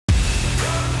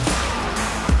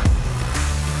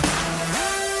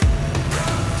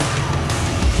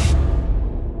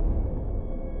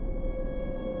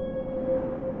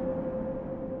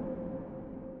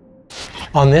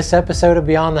On this episode of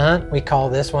Beyond the Hunt, we call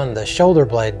this one the shoulder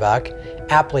blade buck,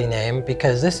 aptly named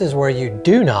because this is where you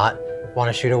do not want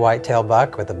to shoot a whitetail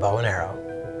buck with a bow and arrow.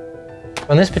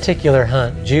 On this particular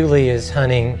hunt, Julie is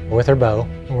hunting with her bow,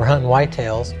 and we're hunting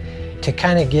whitetails. To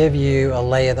kind of give you a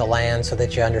lay of the land so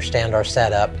that you understand our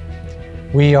setup,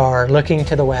 we are looking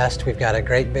to the west. We've got a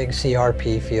great big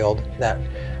CRP field that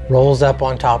rolls up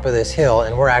on top of this hill,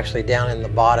 and we're actually down in the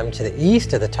bottom to the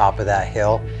east of the top of that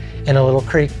hill in a little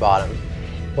creek bottom.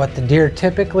 What the deer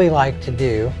typically like to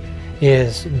do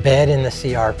is bed in the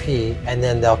CRP, and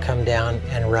then they'll come down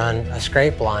and run a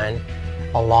scrape line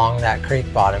along that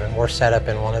creek bottom, and we're set up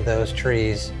in one of those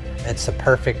trees. It's the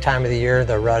perfect time of the year.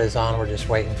 The rut is on. We're just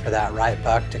waiting for that right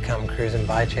buck to come cruising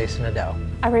by chasing a doe.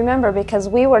 I remember because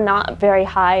we were not very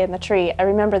high in the tree. I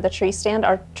remember the tree stand,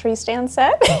 our tree stand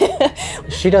set.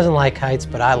 She doesn't like heights,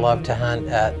 but I love to hunt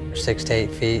at 6 to 8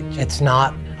 feet. It's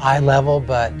not eye level,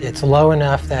 but it's low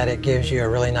enough that it gives you a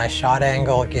really nice shot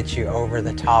angle. It gets you over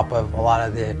the top of a lot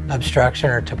of the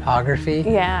obstruction or topography.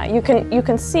 Yeah, you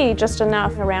can see just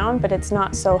enough around, but it's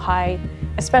not so high,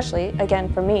 especially,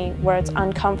 again, for me, where it's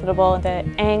uncomfortable, the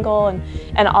angle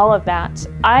and all of that.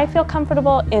 I feel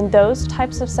comfortable in those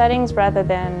types of settings rather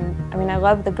than, I mean, I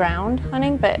love the ground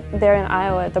hunting, but there in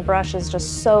Iowa, the brush is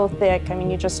just so thick. I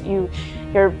mean,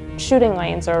 your shooting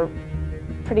lanes are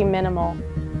pretty minimal.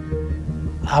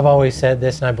 I've always said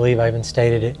this, and I believe I even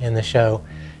stated it in the show.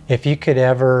 If you could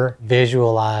ever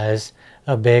visualize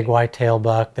a big whitetail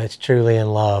buck that's truly in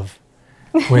love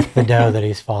with the doe that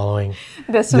he's following,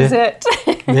 this was it.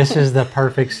 This is the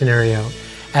perfect scenario.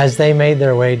 As they made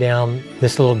their way down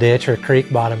this little ditch or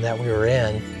creek bottom that we were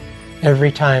in,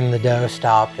 every time the doe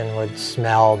stopped and would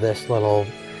smell this little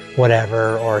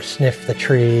whatever or sniff the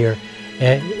tree,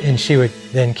 and she would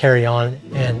then carry on,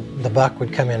 and the buck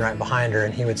would come in right behind her,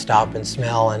 and he would stop and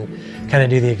smell and kind of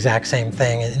do the exact same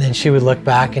thing. And then she would look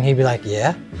back and he'd be like,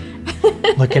 yeah,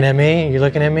 looking at me, you're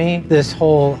looking at me. This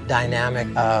whole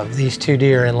dynamic of these two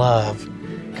deer in love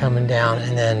coming down,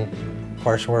 and then of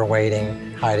course we're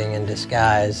waiting, hiding in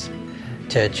disguise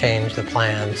to change the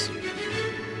plans.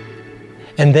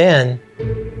 And then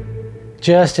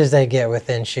just as they get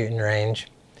within shooting range,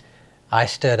 I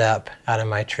stood up out of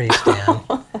my tree stand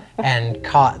and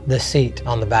caught the seat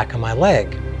on the back of my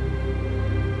leg.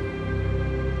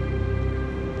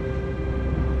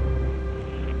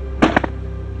 Oh,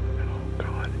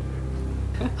 God.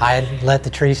 I had let the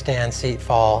tree stand seat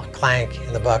fall, clank,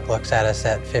 and the buck looks at us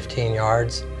at 15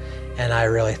 yards, and I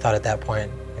really thought at that point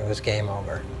it was game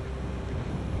over.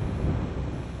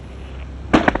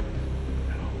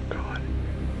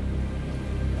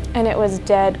 And it was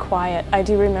dead quiet. I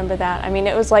do remember that. I mean,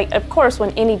 it was like, of course,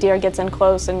 when any deer gets in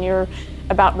close and you're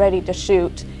about ready to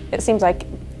shoot, it seems like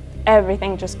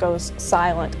everything just goes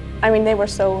silent. I mean, they were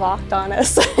so locked on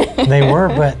us. They were,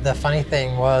 but the funny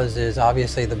thing is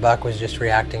obviously the buck was just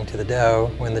reacting to the doe.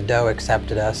 When the doe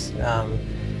accepted us,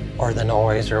 or the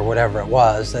noise or whatever it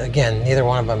was, again, neither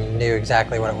one of them knew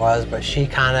exactly what it was, but she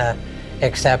kind of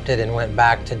accepted and went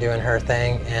back to doing her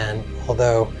thing. And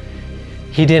although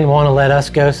he didn't want to let us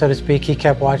go, so to speak, he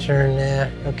kept watching her,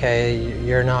 and okay,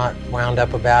 you're not wound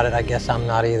up about it, I guess I'm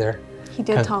not either. He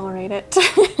did tolerate it.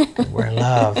 We're in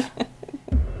love.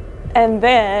 And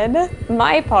then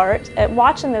my part at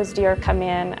watching those deer come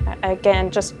in,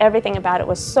 again, just everything about it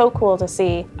was so cool to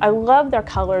see. I love their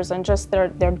colors and just their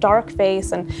dark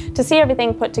face, and to see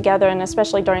everything put together, and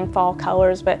especially during fall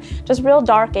colors, but just real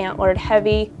dark antlered,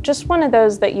 heavy, just one of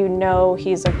those that you know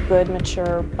he's a good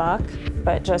mature buck,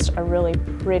 but just a really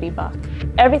pretty buck.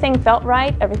 Everything felt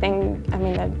right, everything, I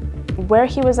mean, where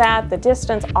he was at, the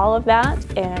distance, all of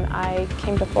that, and I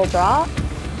came to full draw.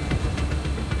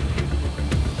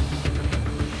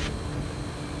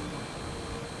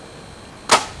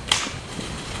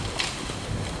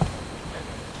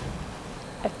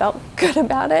 I felt good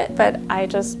about it, but I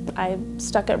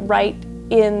stuck it right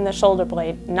in the shoulder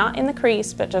blade. Not in the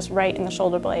crease, but just right in the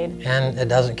shoulder blade. And it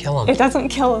doesn't kill him. It doesn't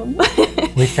kill him.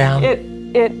 We found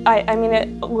I mean, it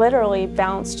literally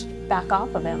bounced back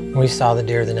off of him. We saw the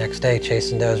deer the next day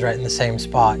chasing does right in the same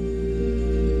spot.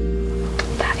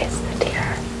 That is the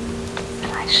deer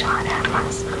that I shot at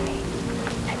last night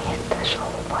and hit the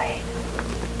shoulder blade.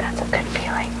 That's a good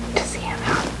feeling to see him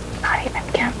out, not even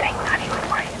camping, not even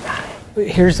worrying about it.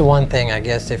 Here's the one thing, I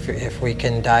guess, if we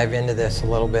can dive into this a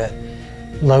little bit.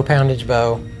 Low poundage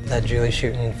bow, that Julie's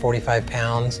shooting 45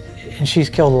 pounds, and she's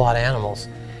killed a lot of animals.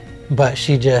 But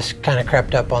she just kind of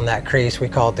crept up on that crease. We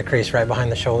call it the crease right behind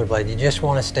the shoulder blade. You just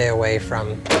want to stay away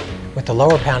from, with the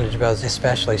lower poundage bows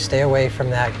especially, stay away from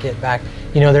that, get back.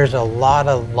 You know, there's a lot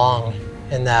of long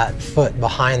in that foot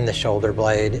behind the shoulder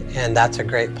blade, and that's a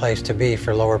great place to be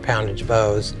for lower poundage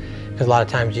bows, because a lot of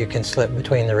times you can slip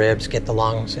between the ribs, get the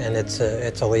lungs, and it's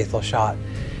a lethal shot.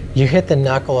 You hit the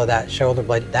knuckle of that shoulder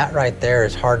blade, that right there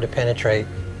is hard to penetrate.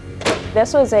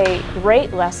 This was a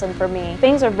great lesson for me.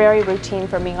 Things are very routine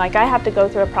for me. Like, I have to go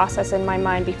through a process in my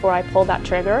mind before I pull that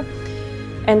trigger,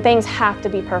 and things have to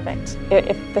be perfect.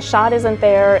 If the shot isn't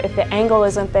there, if the angle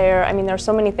isn't there, I mean, there's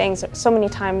so many things, so many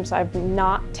times I've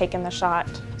not taken the shot.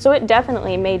 So it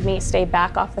definitely made me stay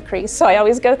back off the crease. So I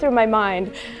always go through my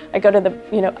mind. I go to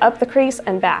the, up the crease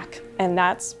and back, and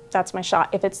that's my shot.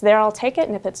 If it's there, I'll take it,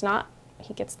 and if it's not,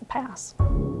 he gets the pass.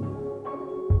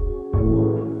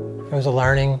 It was a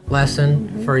learning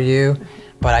lesson for you,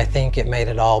 but I think it made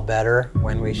it all better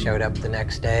when we showed up the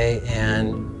next day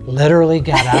and literally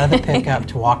got out of the pickup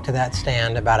to walk to that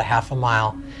stand about a half a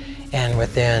mile, and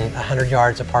within 100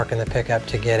 yards of parking the pickup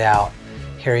to get out,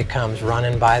 here he comes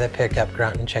running by the pickup,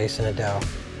 grunting, chasing a doe.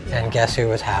 And guess who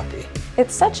was happy?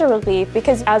 It's such a relief,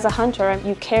 because as a hunter,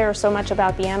 you care so much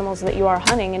about the animals that you are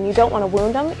hunting, and you don't want to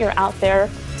wound them. You're out there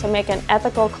to make an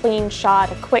ethical, clean shot,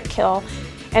 a quick kill.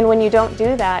 And when you don't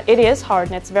do that, it is hard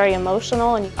and it's very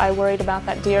emotional, and I worried about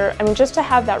that deer. I mean, just to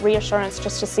have that reassurance,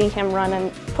 just to see him run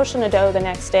and pushing a doe the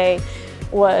next day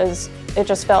it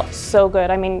just felt so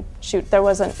good. I mean, shoot, there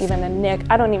wasn't even a nick.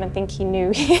 I don't even think he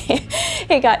knew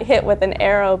he got hit with an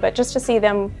arrow, but just to see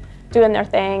them doing their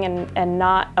thing and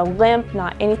not a limp,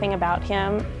 not anything about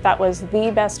him, that was the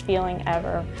best feeling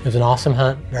ever. It was an awesome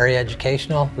hunt, very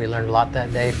educational. We learned a lot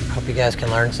that day. Hope you guys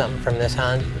can learn something from this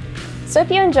hunt. So if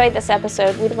you enjoyed this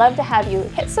episode, we'd love to have you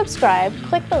hit subscribe,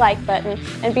 click the like button,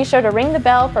 and be sure to ring the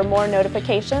bell for more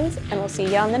notifications, and we'll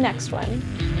see you on the next one.